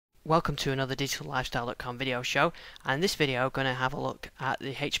Welcome to another digitallifestyle.com video show, and in this video I'm going to have a look at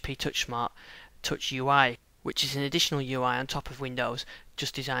the HP TouchSmart Touch UI, which is an additional UI on top of Windows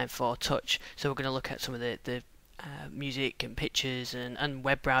just designed for touch. So we're going to look at some of the music and pictures and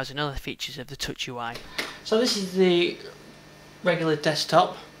web browser and other features of the Touch UI. So this is the regular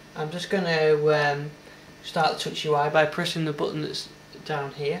desktop. I'm just going to start the Touch UI by pressing the button that's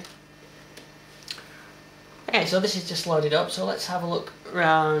down here. Okay, so this is just loaded up, so let's have a look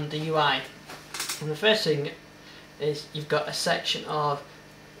around the UI. And the first thing is you've got a section of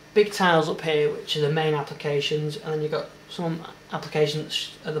big tiles up here, which are the main applications, and then you've got some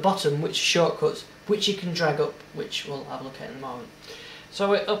applications at the bottom, which are shortcuts, which you can drag up, which we'll have a look at in a moment.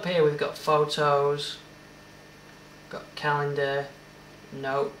 So up here we've got photos, got calendar,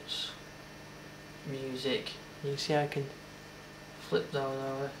 notes, music. You can see I can flip those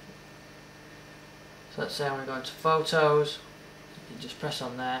over. So let's say I want to go into photos, you just press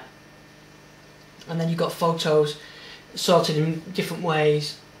on there, and then you've got photos sorted in different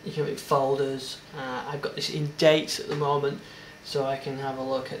ways. You can make folders. I've got this in dates at the moment, so I can have a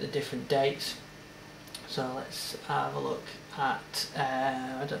look at the different dates. So let's have a look at,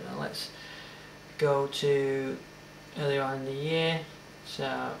 I don't know, let's go to earlier on in the year,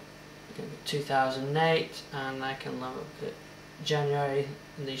 so 2008, and I can look at January,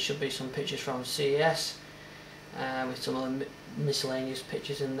 and these should be some pictures from CES with some other miscellaneous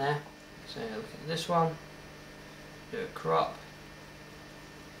pictures in there. So look at this one, do a crop,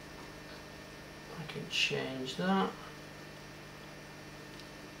 I can change that,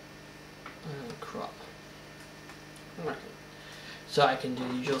 and crop. Okay. So I can do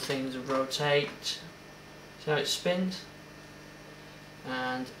the usual things of rotate, see how it spins,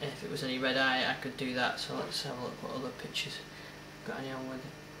 and if it was any red eye I could do that. So let's have a look what other pictures got any on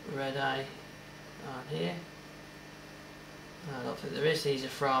with red eye on here. I don't think there is. These are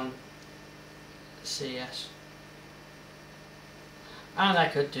from CES. And I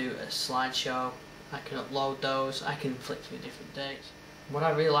could do a slideshow. I can upload those. I can flick through different dates. What I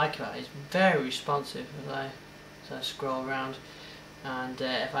really like about it is very responsive as I scroll around. And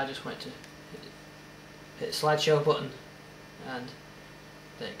if I just went to hit the slideshow button, and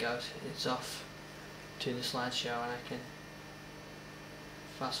there it goes. It's off to the slideshow, and I can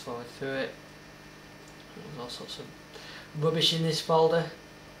fast forward through it. There's all sorts of rubbish in this folder.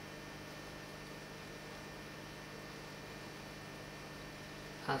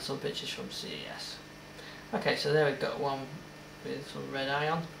 And some pictures from CES. Okay, so there we've got one with some red eye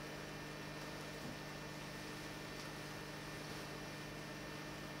on.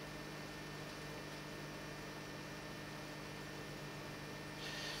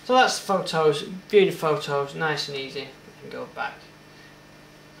 So that's photos, viewing photos, nice and easy. I can go back.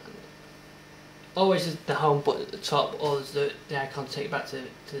 Always the home button at the top, or the icon to take you back to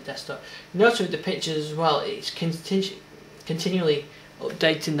the desktop. Notice with the pictures as well, it's continually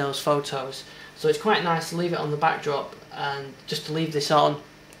updating those photos, so it's quite nice to leave it on the backdrop and just to leave this on,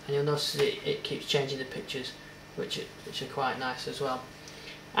 and you'll notice it keeps changing the pictures, which are quite nice as well.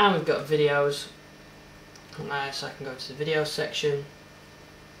 And we've got videos. Nice, so I can go to the video section.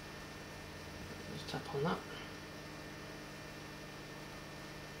 Just tap on that.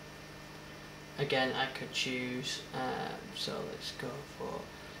 Again, I could choose, so let's go for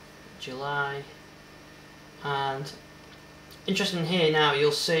July, and interesting here now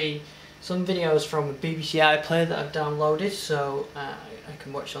you'll see some videos from a BBC iPlayer that I've downloaded, so I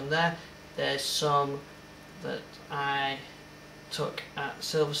can watch on there. There's some that I took at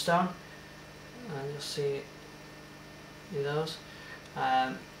Silverstone, and you'll see those.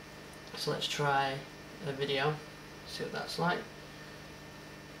 So let's try a video, see what that's like.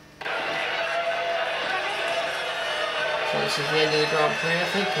 So this is the end of the Grand Prix, I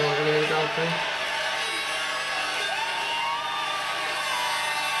think, or the beginning of the Grand Prix.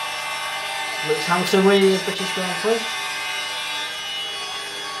 Lewis Hamilton winning the British Grand Prix.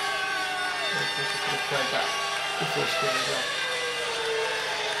 I could have played that before screen as well.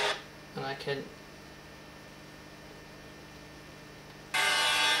 And I can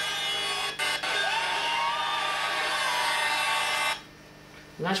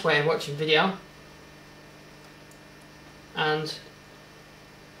a nice way of watching video. And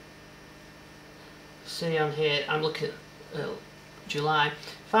see on here, I'm looking at July.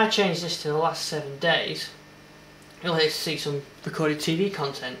 If I change this to the last 7 days, you'll see some recorded TV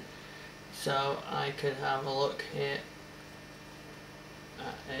content. So I could have a look here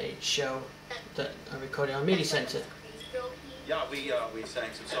at a show that I recorded on Media Centre. Yeah, we sang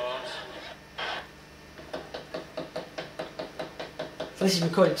some songs. So this is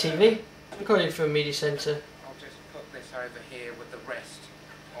recorded TV, recorded from Media Centre. I'll just put this over here with the rest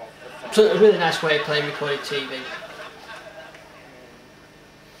of So a really nice way of playing recorded TV.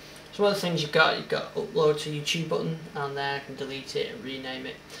 So one of the things you've got upload to YouTube button, and there I can delete it and rename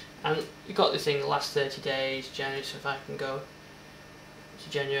it. And you've got this thing the last 30 days, January, so if I can go to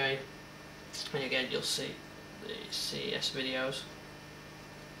January, and again you'll see the CES videos.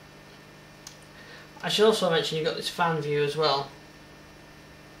 I should also mention you've got this fan view as well,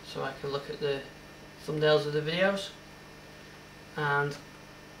 so I can look at the thumbnails of the videos. And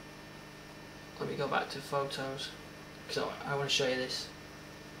let me go back to photos, because I want to show you this.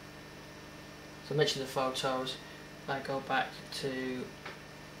 So I mentioned the photos. If I go back to,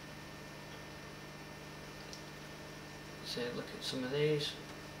 say, look at some of these,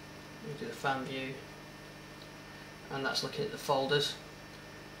 we do the fan view, and that's looking at the folders.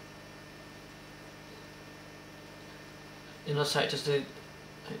 You notice how it does it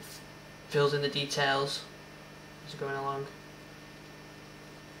fills in the details as you're going along.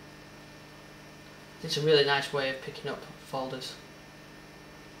 It's a really nice way of picking up folders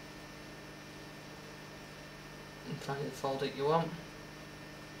and finding the folder that you want,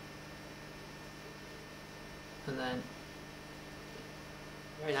 and then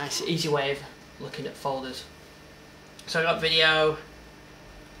very nice, easy way of looking at folders. So I got video,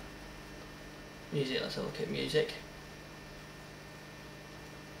 music. Let's have a look at music.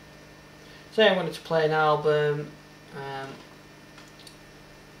 Say I wanted to play an album.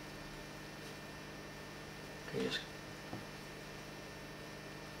 Can you just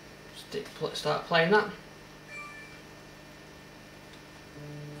start playing that?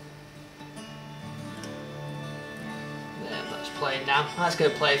 There, that's playing now. That's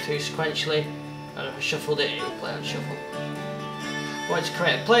going to play through sequentially. And if I shuffled it, it will play on shuffle. I want to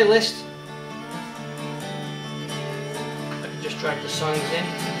create a playlist. I can just drag the songs in.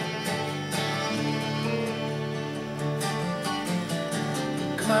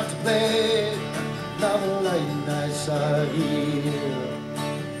 Come out to play another late night side here.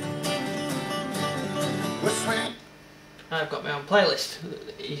 I've got my own playlist,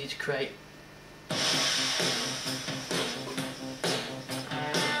 easy to create.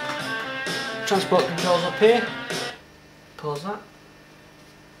 Transport controls up here. Pause that.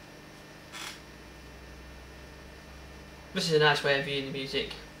 This is a nice way of viewing the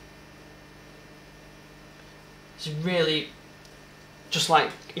music. It's really just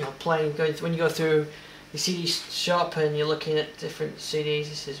like, you know, playing, when you go through your CD shop and you're looking at different CDs.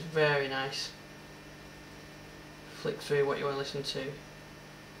 This is very nice. Flick through what you want to listen to.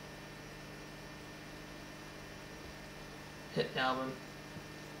 Hit the album.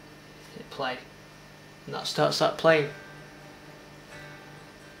 Hit play. And that starts that playing.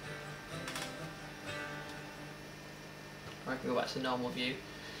 Or I can go back to the normal view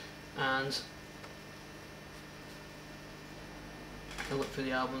and I can look for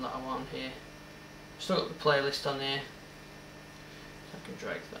the album that I want here. Still got the playlist on here, so I can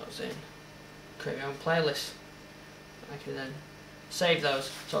drag those in, create my own playlist. I can then save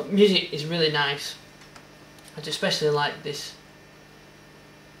those. So music is really nice. I especially like this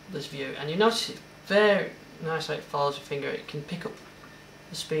view, and you notice it's very nice how it follows your finger. It can pick up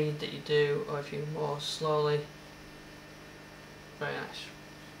the speed that you do, or if you more slowly. Very nice.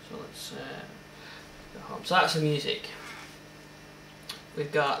 So let's go home. So that's the music.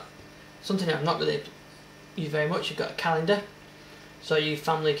 We've got something that I've not really used very much. You've got a calendar. So you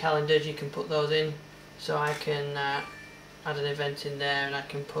family calendars, you can put those in. So I can add an event in there, and I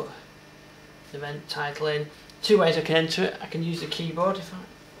can put the event title in. Two ways I can enter it. I can use the keyboard if I.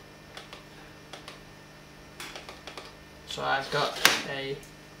 So I've got a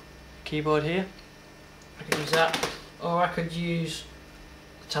keyboard here. I can use that, or I could use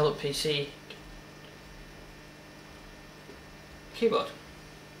the TouchSmart PC keyboard.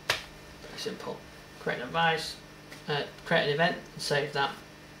 Very simple. Create an advice, create an event, and save that.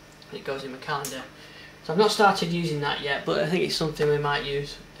 It goes in my calendar. So I've not started using that yet, but I think it's something we might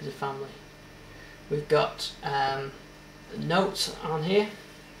use as a family. We've got notes on here,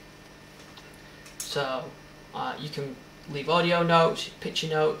 so you can leave audio notes, picture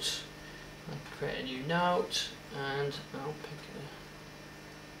notes. I'll create a new note, and I'll pick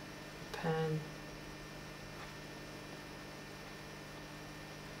a pen.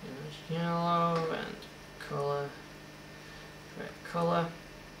 Yellow and colour. Create colour.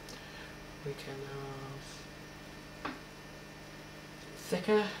 We can have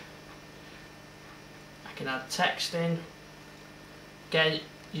thicker. I can add text in. Again,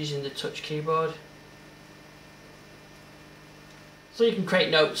 using the touch keyboard. So you can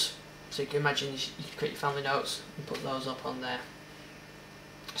create notes. So you can imagine you can create your family notes and put those up on there.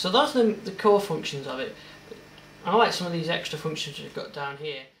 So those are the core functions of it. I like some of these extra functions we've got down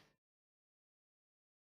here.